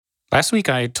Last week,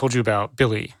 I told you about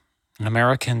Billy, an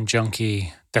American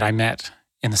junkie that I met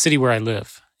in the city where I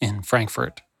live, in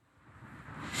Frankfurt.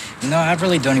 No, I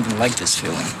really don't even like this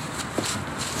feeling.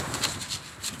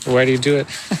 Why do you do it?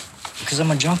 Because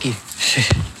I'm a junkie.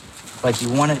 Like, you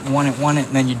want it,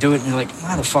 and then you do it, and you're like,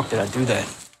 why the fuck did I do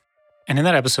that? And in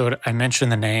that episode, I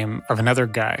mentioned the name of another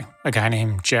guy, a guy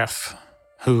named Jeff,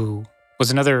 who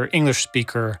was another English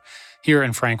speaker here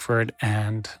in Frankfurt,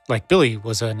 and like Billy,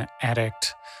 was an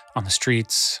addict on the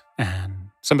streets and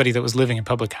somebody that was living in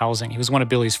public housing. He was one of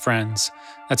Billy's friends.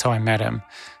 That's how I met him,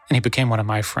 and he became one of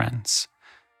my friends.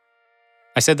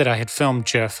 I said that I had filmed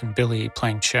Jeff and Billy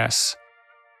playing chess.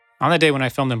 On the day when I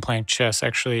filmed them playing chess,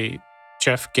 actually,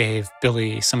 Jeff gave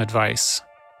Billy some advice.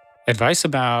 Advice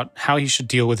about how he should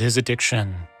deal with his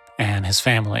addiction and his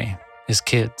family, his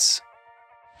kids.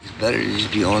 It's better to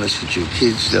just be honest with your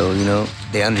kids, though, you know.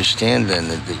 They understand then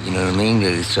that you know what I mean,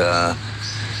 that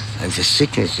it's a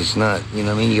sickness. It's not, you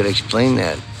know what I mean? You got to explain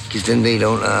that. Because then they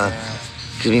don't,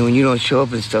 because, I mean, when you don't show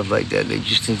up and stuff like that, they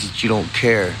just think that you don't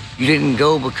care. You didn't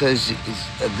go because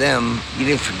it's of them. You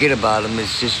didn't forget about them.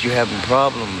 It's just you're having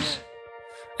problems.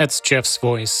 That's Jeff's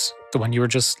voice, the one you were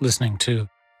just listening to.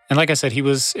 And like I said, he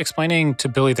was explaining to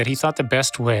Billy that he thought the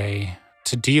best way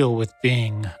to deal with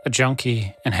being a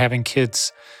junkie and having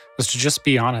kids was to just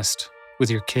be honest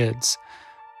with your kids,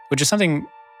 which is something,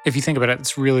 if you think about it,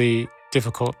 it's really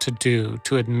difficult to do,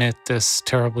 to admit this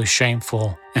terribly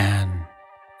shameful and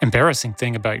embarrassing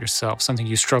thing about yourself, something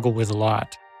you struggle with a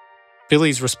lot.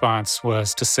 Billy's response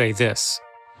was to say this.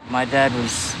 My dad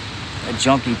was a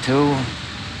junkie too,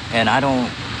 and I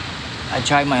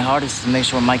tried my hardest to make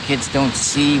sure my kids don't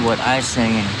see what I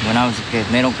seen when I was a kid.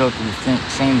 And they don't go through the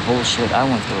same bullshit I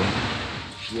went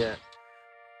through. Yeah.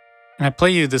 And I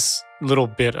play you this little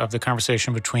bit of the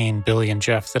conversation between Billy and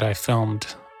Jeff that I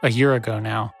filmed a year ago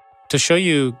now to show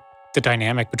you the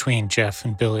dynamic between Jeff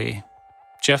and Billy.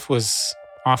 Jeff was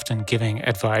often giving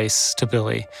advice to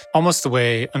Billy, almost the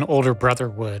way an older brother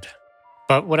would.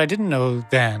 But what I didn't know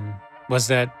then was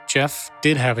that Jeff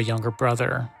did have a younger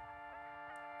brother,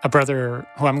 a brother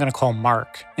who I'm going to call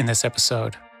Mark in this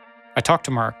episode. I talked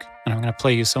to Mark, and I'm going to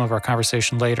play you some of our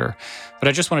conversation later, but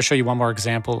I just want to show you one more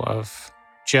example of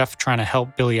Jeff trying to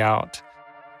help Billy out.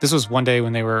 This was one day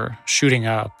when they were shooting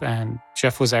up, and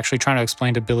Jeff was actually trying to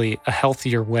explain to Billy a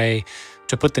healthier way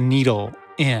to put the needle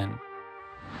in.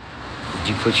 Did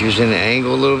you put yours in an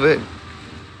angle a little bit?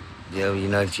 Yeah, you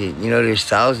know, there's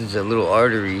thousands of little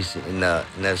arteries in that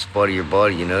spot of your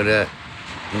body, you know that?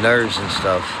 Nerves and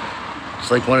stuff.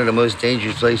 It's like one of the most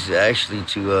dangerous places actually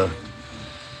to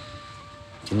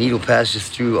the needle passes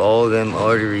through all them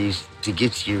arteries to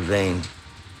get to your vein.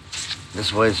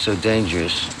 That's why it's so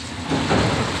dangerous.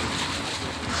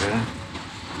 Okay.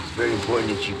 It's very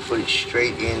important that you put it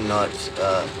straight in, not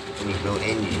when you go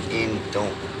in,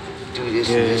 don't do this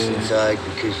and this inside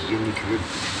because you could,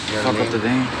 you know Fuck up the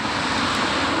vein.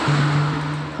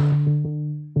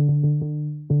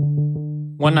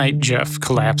 One night, Jeff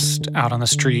collapsed out on the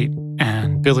street,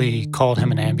 and Billy called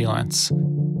him an ambulance.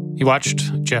 He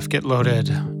watched Jeff get loaded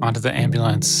onto the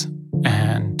ambulance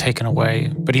and taken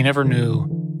away, but he never knew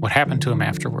what happened to him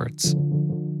afterwards.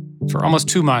 For almost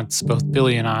 2 months, both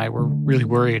Billy and I were really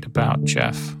worried about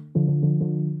Jeff.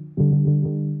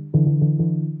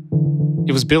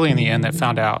 It was Billy in the end that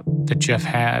found out that Jeff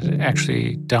had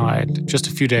actually died just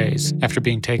a few days after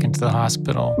being taken to the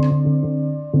hospital.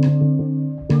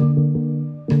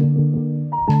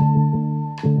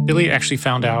 Billy actually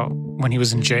found out when he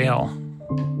was in jail.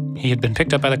 He had been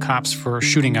picked up by the cops for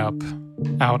shooting up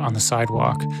out on the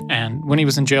sidewalk. And when he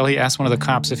was in jail, he asked one of the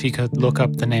cops if he could look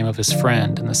up the name of his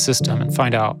friend in the system and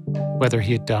find out whether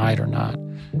he had died or not.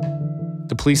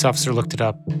 The police officer looked it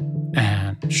up,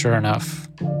 and sure enough,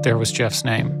 there was Jeff's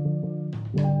name.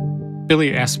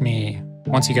 Billy asked me,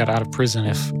 once he got out of prison,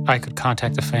 if I could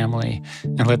contact the family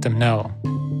and let them know.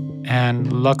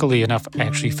 And luckily enough, I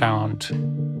actually found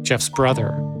Jeff's brother,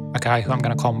 a guy who I'm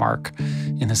going to call Mark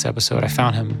in this episode. I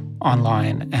found him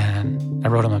online and I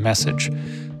wrote him a message.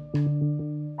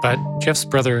 But Jeff's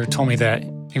brother told me that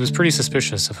he was pretty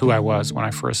suspicious of who I was when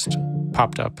I first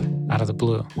popped up out of the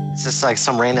blue. It's just like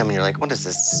some random, and you're like, what is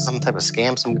this? Some type of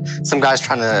scam? Some guy's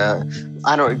trying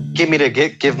to, get me to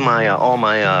give my all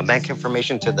my bank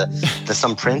information to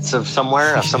some prince of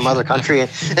somewhere, of some other country.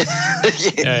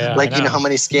 Yeah, like, you know how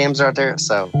many scams are out there?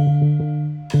 So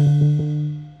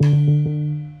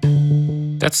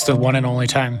that's the one and only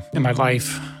time in my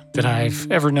life that I've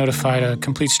ever notified a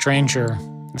complete stranger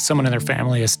that someone in their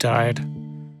family has died.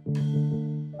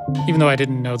 Even though I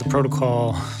didn't know the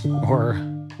protocol, or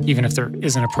even if there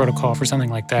isn't a protocol for something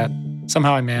like that,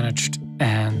 somehow I managed.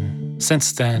 And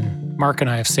since then, Mark and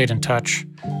I have stayed in touch.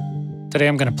 Today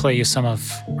I'm going to play you some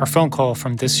of our phone call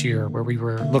from this year where we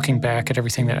were looking back at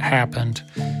everything that happened.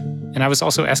 And I was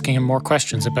also asking him more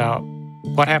questions about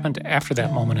what happened after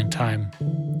that moment in time,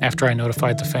 after I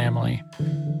notified the family.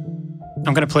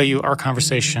 I'm going to play you our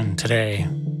conversation today.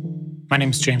 My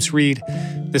name is James Reed.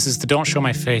 This is the Don't Show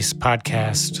My Face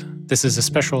podcast. This is a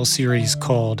special series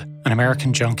called An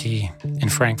American Junkie in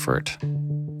Frankfurt.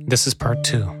 This is part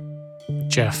 2.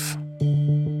 Jeff.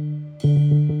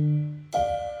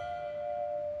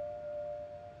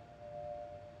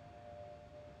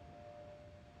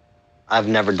 I've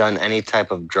never done any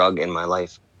type of drug in my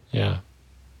life. Yeah.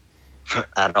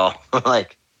 At all.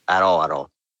 Like, at all.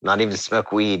 Not even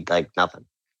smoke weed, like nothing.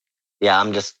 Yeah,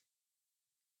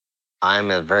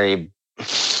 I'm a very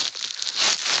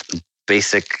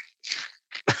basic,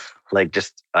 like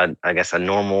just, I guess, a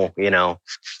normal,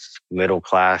 middle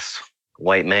class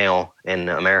white male in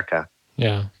America.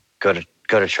 Yeah. Go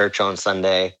to church on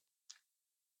Sunday.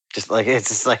 It's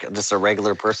just a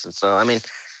regular person. So, any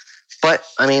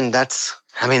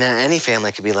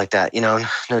family could be like that, no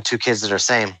two kids that are the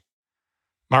same.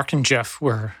 Mark and Jeff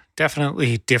were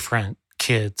definitely different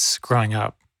kids growing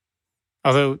up.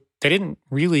 Although they didn't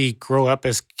really grow up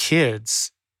as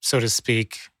kids, so to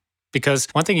speak, because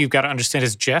one thing you've got to understand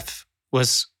is Jeff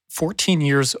was 14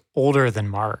 years older than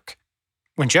Mark.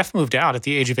 When Jeff moved out at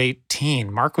the age of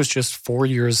 18, Mark was just 4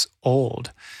 years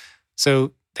old.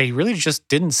 So they really just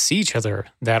didn't see each other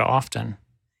that often.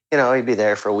 He'd be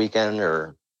there for a weekend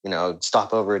or,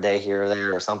 stop over a day here or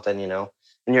there or something, And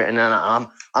then I'm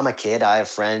a kid. I have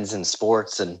friends and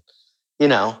sports and,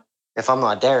 if I'm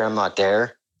not there, I'm not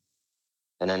there.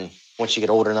 And then once you get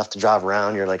old enough to drive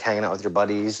around, you're like hanging out with your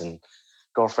buddies and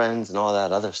girlfriends and all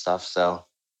that other stuff. So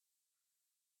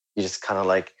you just kind of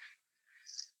like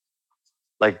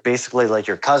basically like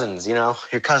your cousins,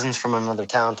 your cousins from another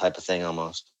town type of thing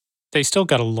almost. They still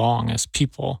got along as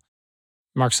people.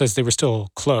 Mark says they were still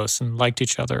close and liked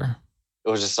each other.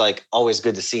 It was just like always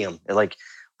good to see him. Like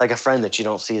a friend that you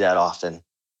don't see that often.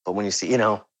 But when you see,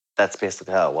 that's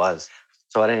basically how it was.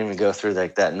 So I didn't even go through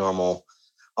like that normal,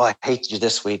 oh, I hate you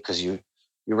this week because you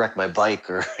wrecked my bike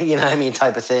or,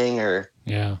 type of thing or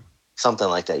something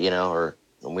like that, or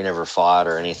we never fought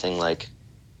or anything like,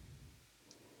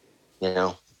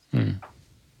 at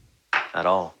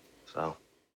all. So.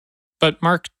 But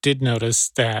Mark did notice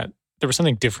that there was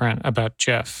something different about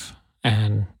Jeff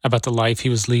and about the life he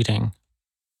was leading.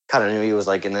 Kind of knew he was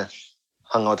like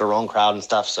hung out with the wrong crowd and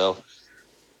stuff. So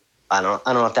I don't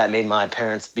know if that made my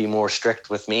parents be more strict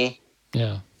with me.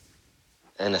 Yeah.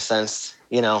 In a sense,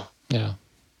 Yeah.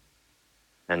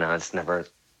 And it's never.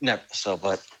 And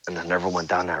I never went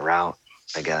down that route,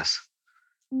 I guess.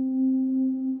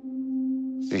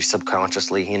 You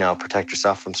subconsciously, protect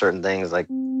yourself from certain things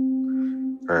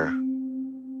or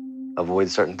avoid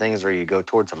certain things or you go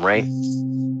towards them, right?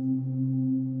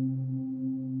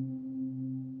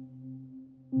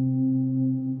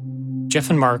 Jeff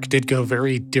and Mark did go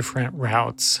very different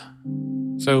routes.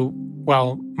 So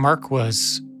while Mark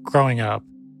was growing up,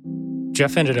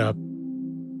 Jeff ended up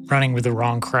running with the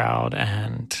wrong crowd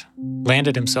and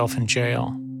landed himself in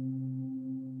jail.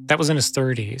 That was in his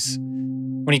 30s.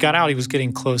 When he got out, he was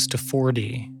getting close to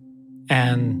 40.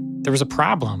 And there was a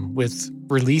problem with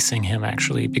releasing him,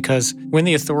 actually, because when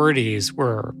the authorities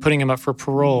were putting him up for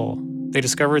parole, they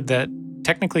discovered that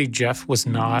technically Jeff was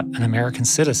not an American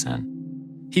citizen.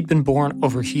 He'd been born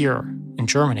over here in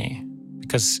Germany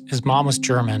because his mom was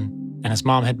German and his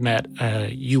mom had met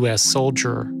a U.S.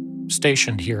 soldier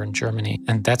stationed here in Germany.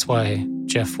 And that's why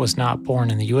Jeff was not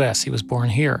born in the U.S. He was born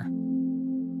here.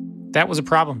 That was a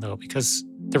problem, though, because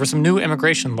there were some new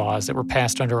immigration laws that were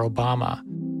passed under Obama.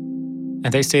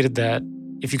 And they stated that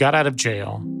if you got out of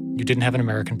jail, you didn't have an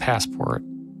American passport,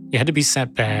 you had to be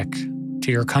sent back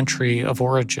to your country of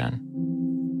origin.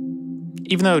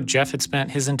 Even though Jeff had spent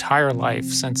his entire life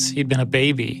since he'd been a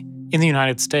baby in the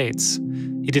United States,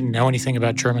 he didn't know anything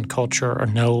about German culture or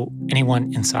know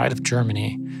anyone inside of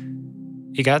Germany.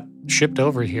 He got shipped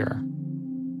over here,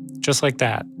 just like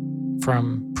that,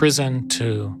 from prison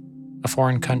to a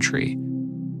foreign country.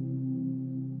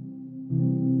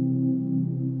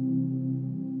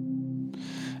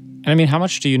 And how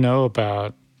much do you know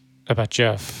about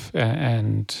Jeff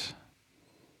and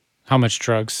how much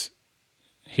drugs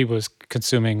he was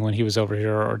consuming when he was over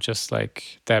here, or just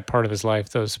like that part of his life,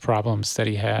 those problems that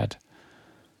he had?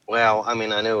 Well, I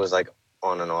knew it was like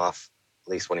on and off,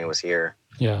 at least when he was here.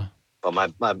 Yeah.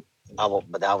 But but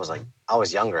that was like, I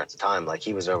was younger at the time. Like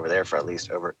he was over there for at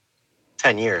least over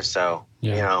 10 years. So,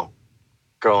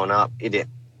 growing up,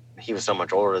 he was so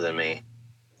much older than me.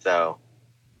 So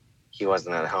he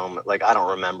wasn't at home. Like, I don't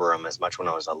remember him as much when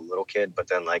I was a little kid, but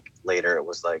then like later it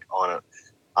was like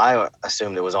I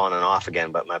assumed it was on and off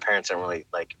again, but my parents didn't really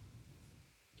like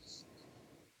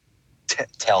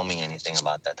tell me anything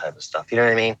about that type of stuff. You know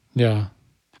what I mean? Yeah.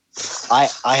 I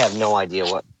have no idea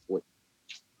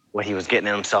what he was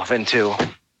getting himself into.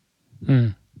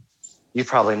 You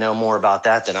probably know more about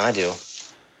that than I do.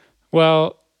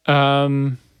 Well,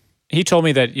 he told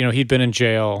me that, he'd been in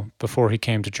jail before he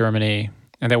came to Germany,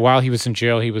 and that while he was in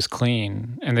jail, he was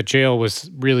clean, and the jail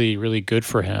was really, really good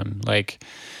for him. Like,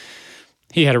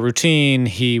 he had a routine.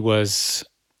 He was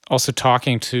also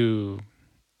talking to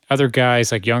other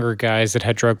guys, like younger guys that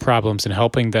had drug problems, and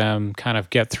helping them kind of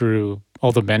get through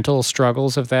all the mental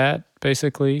struggles of that,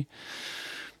 basically.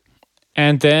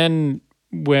 And then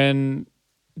when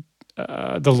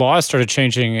the laws started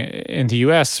changing in the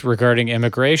U.S. regarding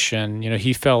immigration,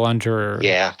 he fell under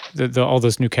all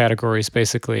those new categories,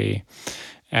 basically.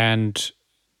 And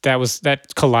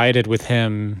that collided with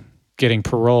him getting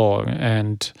parole.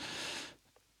 And,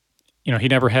 he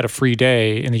never had a free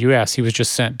day in the U.S. He was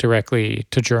just sent directly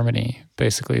to Germany,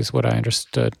 basically, is what I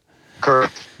understood.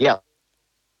 Correct. Yeah.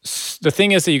 The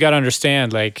thing is that you got to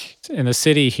understand, like, in the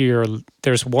city here,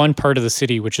 there's one part of the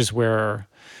city which is where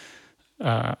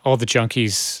all the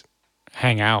junkies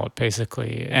hang out,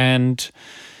 basically. And,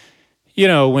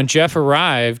 when Jeff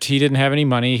arrived, he didn't have any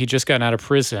money. He'd just gotten out of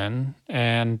prison,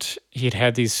 and he'd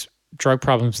had these drug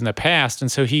problems in the past. And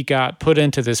so he got put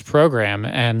into this program,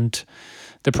 and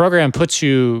the program puts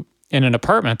you in an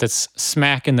apartment that's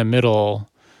smack in the middle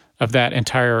of that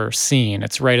entire scene.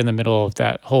 It's right in the middle of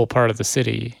that whole part of the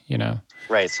city,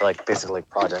 Right, so like basically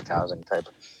project housing type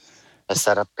of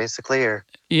setup, basically, or?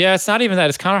 Yeah, it's not even that.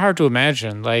 It's kind of hard to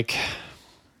imagine. Like,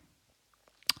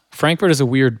 Frankfurt is a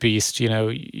weird beast, You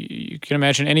can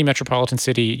imagine any metropolitan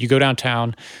city. You go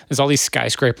downtown, there's all these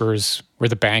skyscrapers where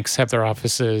the banks have their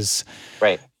offices.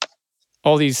 Right.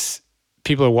 All these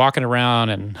people are walking around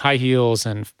in high heels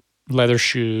and leather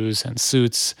shoes and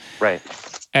suits. Right.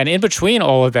 And in between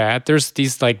all of that, there's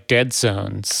these like dead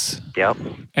zones. Yep.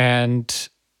 And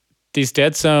these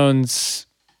dead zones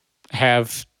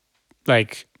have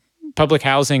like public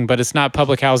housing, but it's not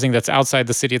public housing that's outside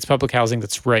the city. It's public housing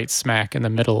that's right smack in the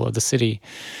middle of the city.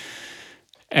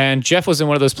 And Jeff was in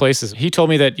one of those places. He told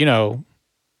me that,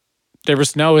 there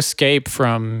was no escape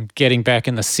from getting back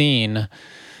in the scene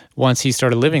once he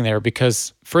started living there,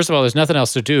 because first of all, there's nothing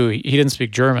else to do. He didn't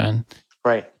speak German.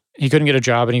 Right. He couldn't get a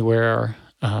job anywhere.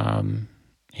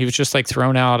 He was just like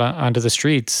thrown out onto the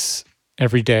streets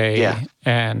every day. Yeah.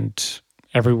 And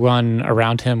everyone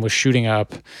around him was shooting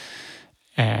up.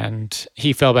 And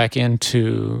he fell back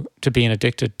into being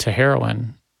addicted to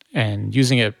heroin and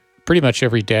using it pretty much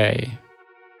every day.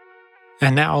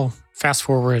 And now, fast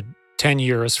forward 10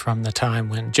 years from the time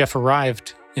when Jeff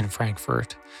arrived in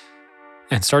Frankfurt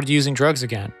and started using drugs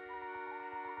again.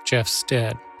 Jeff's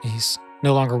dead. He's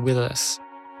no longer with us.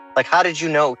 Like, how did you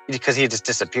know? Because he had just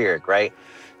disappeared, right?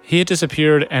 He had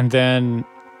disappeared, and then,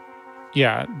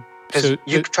 yeah. Because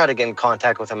you tried to get in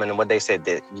contact with him, and what they said,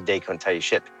 they couldn't tell you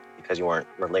shit because you weren't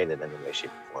related in any way,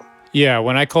 shape, or form. Yeah,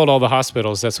 when I called all the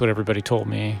hospitals, that's what everybody told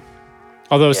me.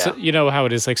 Although, you know how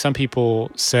it is, like some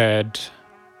people said,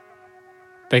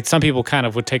 like some people kind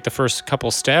of would take the first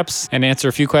couple steps and answer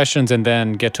a few questions and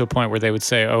then get to a point where they would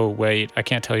say, oh, wait, I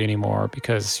can't tell you anymore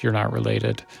because you're not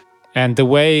related. And the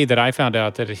way that I found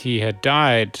out that he had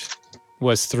died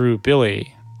was through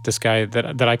Billy, this guy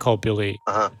that I call Billy.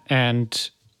 Uh-huh.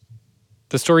 And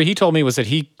the story he told me was that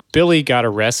Billy got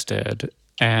arrested,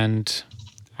 and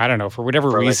I don't know, for whatever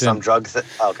reason. Like some drugs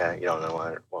okay, you don't know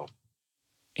why. Well,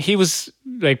 he was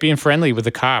like being friendly with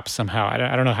the cops somehow.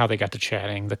 I don't know how they got to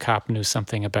chatting. The cop knew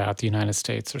something about the United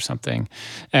States or something.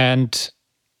 And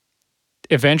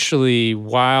eventually,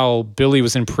 while Billy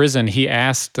was in prison, he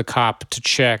asked the cop to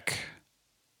check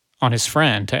on his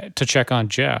friend, to check on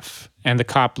Jeff. And the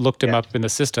cop looked him up in the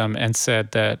system and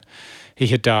said that he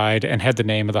had died and had the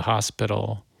name of the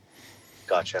hospital.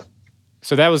 Gotcha.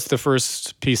 So that was the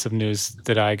first piece of news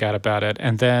that I got about it.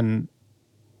 And then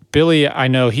Billy, I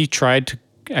know he tried to,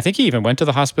 I think he even went to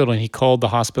the hospital and he called the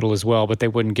hospital as well, but they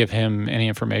wouldn't give him any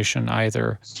information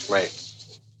either. Right.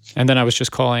 And then I was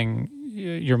just calling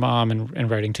your mom and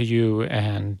writing to you,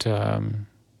 and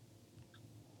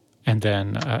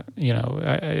then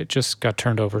it just got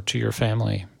turned over to your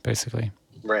family, basically.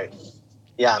 Right.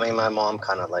 Yeah, I mean, my mom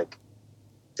kind of like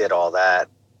did all that.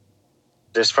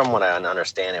 Just from what I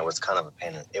understand, it was kind of a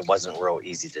pain. It wasn't real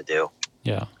easy to do.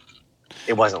 Yeah.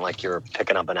 It wasn't like you were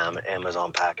picking up an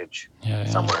Amazon package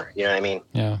somewhere. You know what I mean?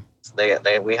 Yeah. So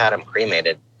we had him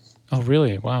cremated. Oh,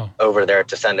 really? Wow. Over there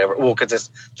to send over. Well,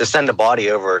 because to send a body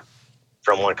over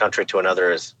from one country to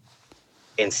another is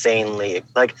insanely,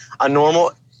 like a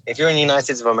normal, if you're in the United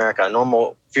States of America, a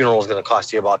normal funeral is going to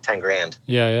cost you about 10 grand.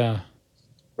 Yeah.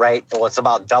 Right. Well, it's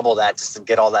about double that just to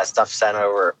get all that stuff sent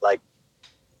over. Like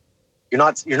you're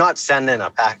not sending a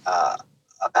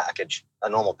package, a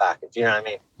normal package. You know what I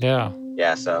mean? Yeah.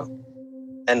 Yeah. So,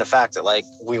 and the fact that like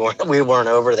we weren't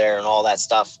over there and all that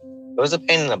stuff, it was a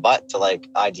pain in the butt to like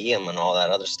ID him and all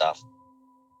that other stuff.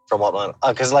 From what my,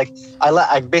 because like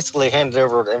I basically handed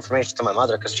over the information to my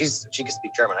mother because she can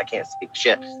speak German. I can't speak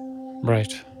shit.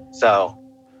 Right. So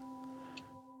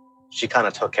she kind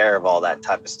of took care of all that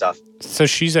type of stuff. So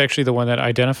she's actually the one that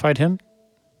identified him?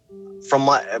 From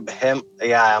what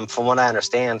I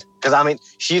understand. Because, I mean,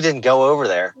 she didn't go over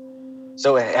there.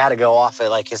 So it had to go off of,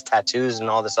 like, his tattoos and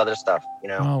all this other stuff, you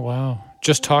know? Oh, wow.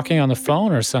 Just talking on the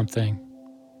phone or something?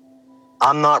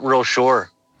 I'm not real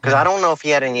sure. Because I don't know if he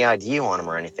had any ID on him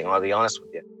or anything, I'll be honest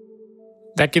with you.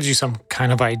 That gives you some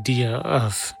kind of idea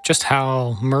of just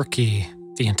how murky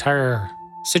the entire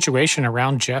situation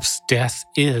around Jeff's death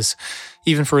is,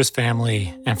 even for his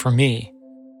family and for me.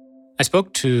 I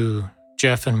spoke to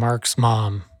Jeff and Mark's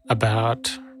mom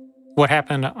about what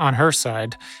happened on her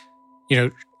side. You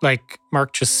know, like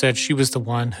Mark just said, she was the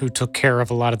one who took care of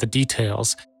a lot of the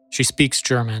details. She speaks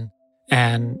German,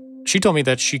 and she told me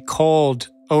that she called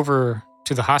over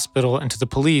to the hospital and to the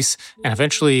police and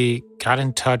eventually got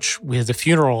in touch with the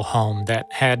funeral home that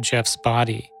had Jeff's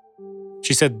body.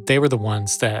 She said they were the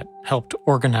ones that helped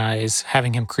organize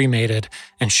having him cremated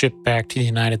and shipped back to the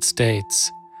United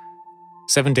States.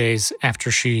 7 days after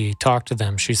she talked to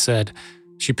them, she said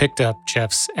she picked up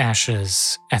Jeff's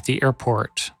ashes at the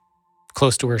airport,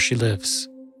 close to where she lives.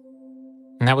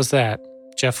 And that was that.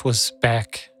 Jeff was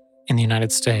back in the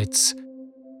United States,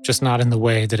 just not in the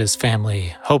way that his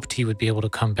family hoped he would be able to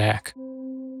come back.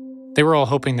 They were all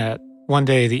hoping that one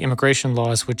day the immigration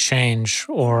laws would change,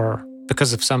 or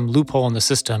because of some loophole in the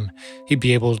system, he'd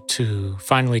be able to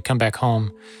finally come back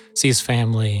home, see his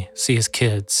family, see his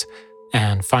kids,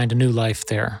 and find a new life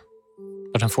there.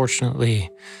 But unfortunately,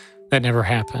 that never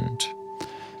happened.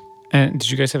 And did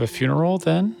you guys have a funeral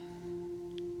then?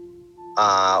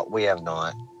 We have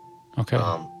not. Okay.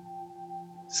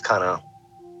 It's kind of,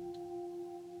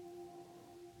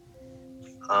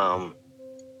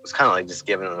 it's kind of like just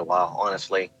giving it a while,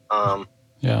 honestly.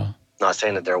 Yeah. Not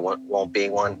saying that there won't be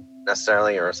one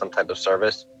necessarily or some type of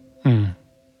service.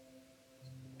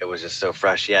 It was just so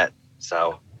fresh yet,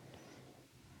 so.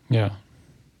 Yeah.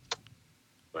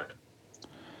 But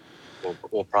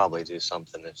we'll probably do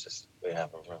something. It's just we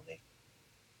haven't really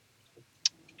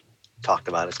talked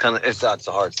about it. That's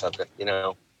a hard subject, you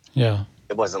know? Yeah.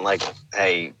 It wasn't like,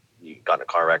 hey, you got in a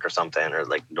car wreck or something, or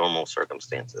like normal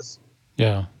circumstances.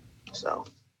 Yeah. So.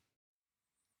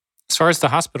 As far as the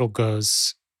hospital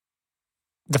goes,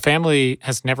 the family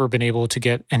has never been able to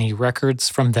get any records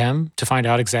from them to find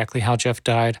out exactly how Jeff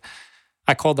died.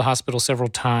 I called the hospital several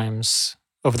times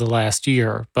over the last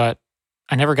year, but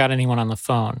I never got anyone on the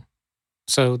phone.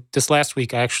 So this last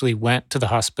week, I actually went to the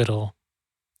hospital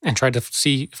and tried to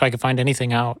see if I could find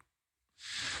anything out.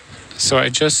 So I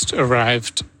just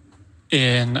arrived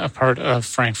in a part of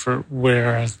Frankfurt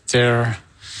where there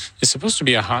is supposed to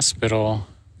be a hospital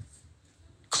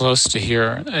close to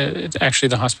here. It's actually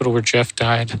the hospital where Jeff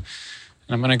died. And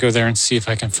I'm going to go there and see if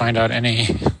I can find out any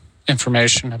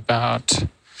information about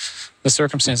the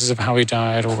circumstances of how he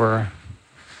died or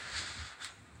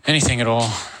anything at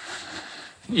all,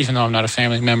 even though I'm not a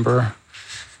family member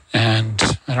and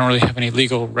I don't really have any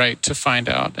legal right to find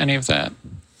out any of that.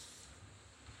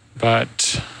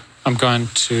 But I'm going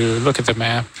to look at the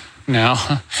map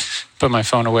now, put my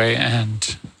phone away,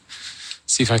 and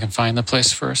see if I can find the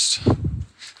place first.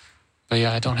 But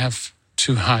yeah, I don't have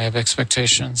too high of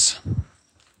expectations.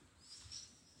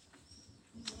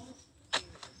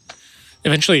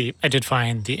 Eventually, I did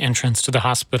find the entrance to the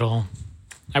hospital.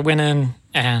 I went in,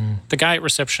 and the guy at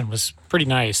reception was pretty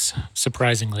nice,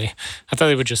 surprisingly. I thought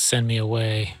they would just send me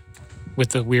away with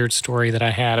the weird story that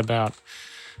I had about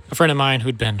a friend of mine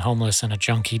who'd been homeless and a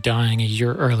junkie dying a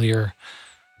year earlier.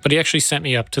 But he actually sent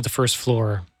me up to the first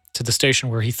floor, to the station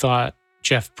where he thought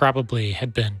Jeff probably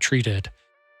had been treated.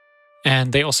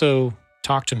 And they also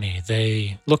talked to me.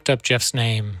 They looked up Jeff's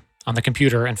name on the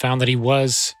computer and found that he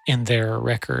was in their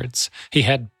records. He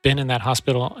had been in that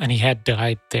hospital and he had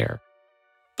died there.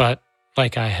 But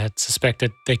like I had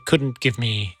suspected, they couldn't give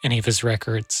me any of his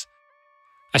records.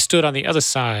 I stood on the other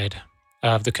side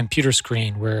of the computer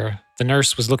screen where the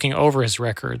nurse was looking over his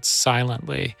records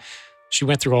silently. She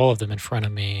went through all of them in front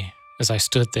of me as I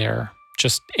stood there,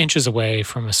 just inches away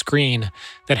from a screen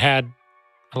that had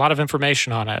a lot of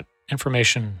information on it,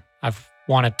 information I've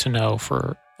wanted to know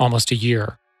for almost a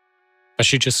year, but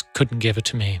she just couldn't give it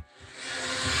to me.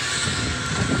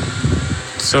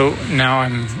 So now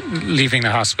I'm leaving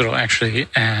the hospital, actually,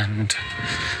 and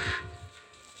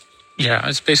yeah,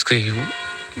 it's basically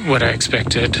what I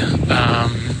expected.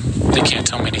 They can't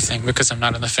tell me anything because I'm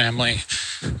not in the family,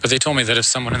 but they told me that if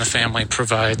someone in the family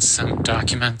provides some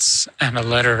documents and a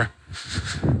letter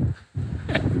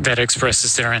that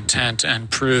expresses their intent and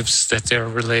proves that they're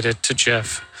related to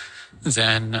Jeff,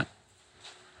 then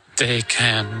they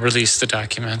can release the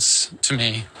documents to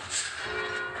me.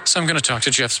 So I'm going to talk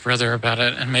to Jeff's brother about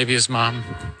it and maybe his mom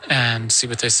and see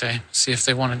what they say, see if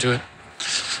they want to do it.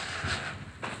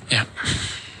 Yeah.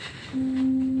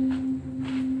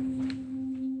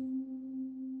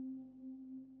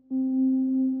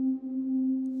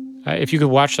 If you could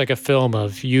watch like a film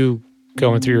of you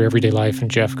going through your everyday life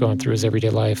and Jeff going through his everyday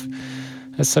life,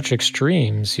 that's such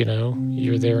extremes, you know?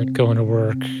 You're there going to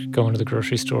work, going to the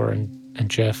grocery store, and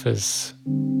Jeff is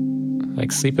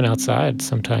like sleeping outside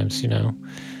sometimes, you know?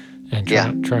 And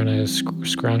trying to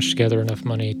scrounge together enough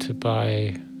money to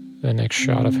buy the next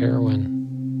shot of heroin.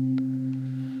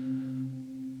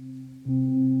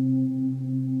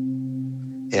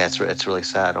 Yeah, it's really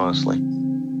sad, honestly.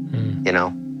 You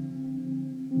know?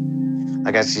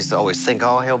 I guess you used to always think,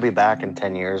 oh, he'll be back in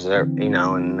 10 years, you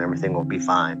know, and everything will be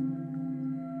fine.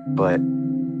 But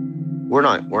we're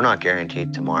not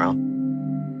guaranteed tomorrow.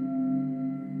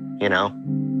 You know?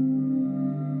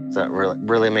 So that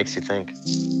really makes you think.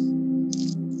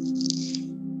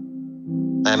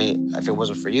 I mean, if it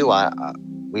wasn't for you, I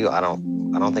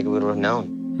don't think we would have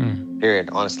known. Period.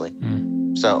 Honestly.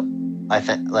 So I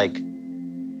think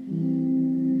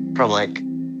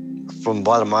from the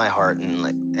bottom of my heart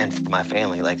and for my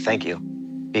family, thank you,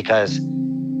 because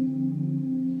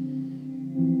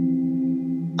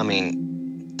I mean,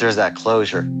 there's that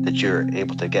closure that you're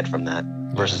able to get from that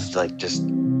versus just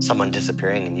someone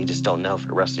disappearing and you just don't know for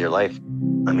the rest of your life.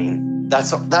 I mean,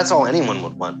 that's all anyone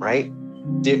would want, right?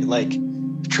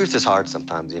 The truth is hard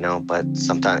sometimes, you know, but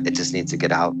sometimes it just needs to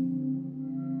get out.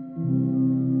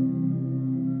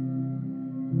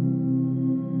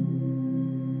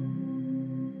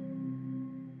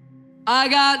 I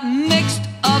got mixed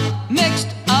up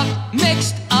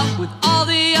with all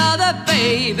the other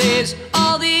babies,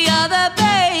 all the other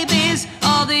babies,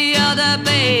 all the other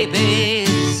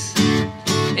babies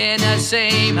in the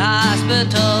same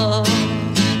hospital.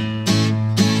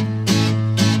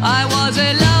 I was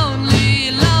a lonely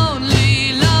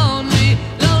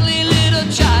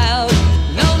little child,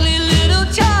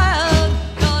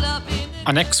 caught up in the...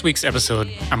 On next week's episode,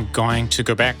 I'm going to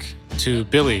go back to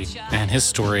Billy and his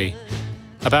story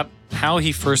about how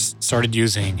he first started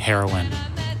using heroin.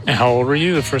 And how old were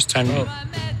you the first time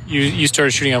you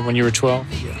started shooting up when you were 12?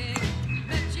 Yeah.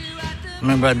 I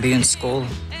remember I'd be in school.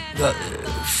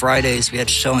 Fridays we had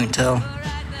show and tell.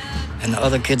 And the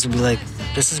other kids would be like,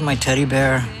 this is my teddy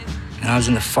bear. And I was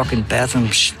in the fucking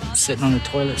bathroom sitting on the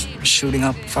toilet shooting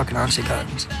up fucking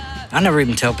Oxycontins. I never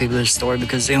even tell people this story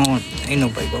because ain't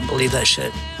nobody gonna believe that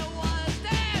shit.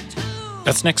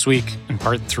 That's next week in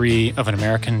part 3 of An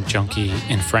American Junkie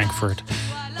in Frankfurt,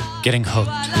 Getting Hooked.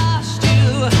 Lost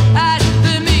you at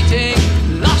the meeting,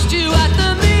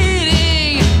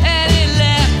 and it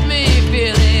left me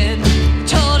feeling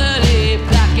totally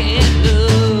black and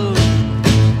blue.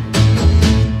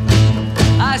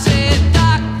 I said,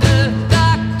 doctor,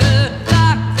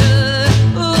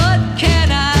 what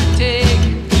can I take?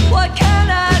 What can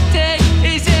I take?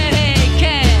 He said, hey,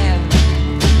 Cam,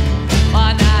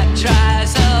 why not try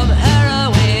some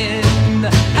heroin?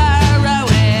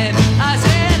 I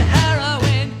said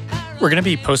heroin. We're going to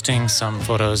be posting some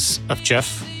photos of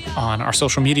Jeff on our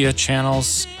social media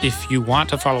channels. If you want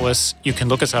to follow us, you can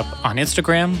look us up on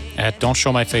Instagram at Don't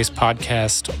Show My Face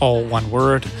Podcast, all one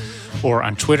word, or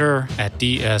on Twitter at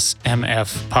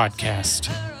DSMF Podcast.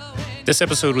 This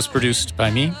episode was produced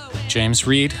by me, James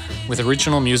Reed, with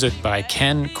original music by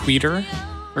Ken Queter.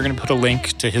 We're going to put a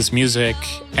link to his music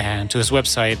and to his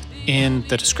website in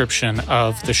the description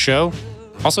of the show.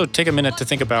 Also, take a minute to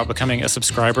think about becoming a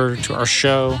subscriber to our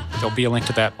show. There'll be a link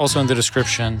to that also in the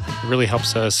description. It really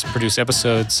helps us produce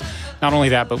episodes. Not only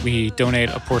that, but we donate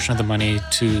a portion of the money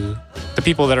to the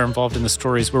people that are involved in the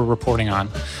stories we're reporting on.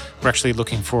 We're actually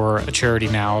looking for a charity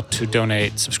now to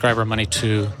donate subscriber money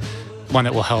to, one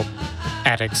that will help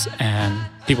addicts and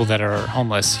people that are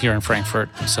homeless here in Frankfurt.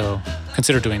 So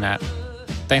consider doing that.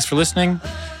 Thanks for listening.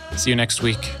 See you next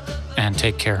week, and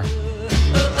take care.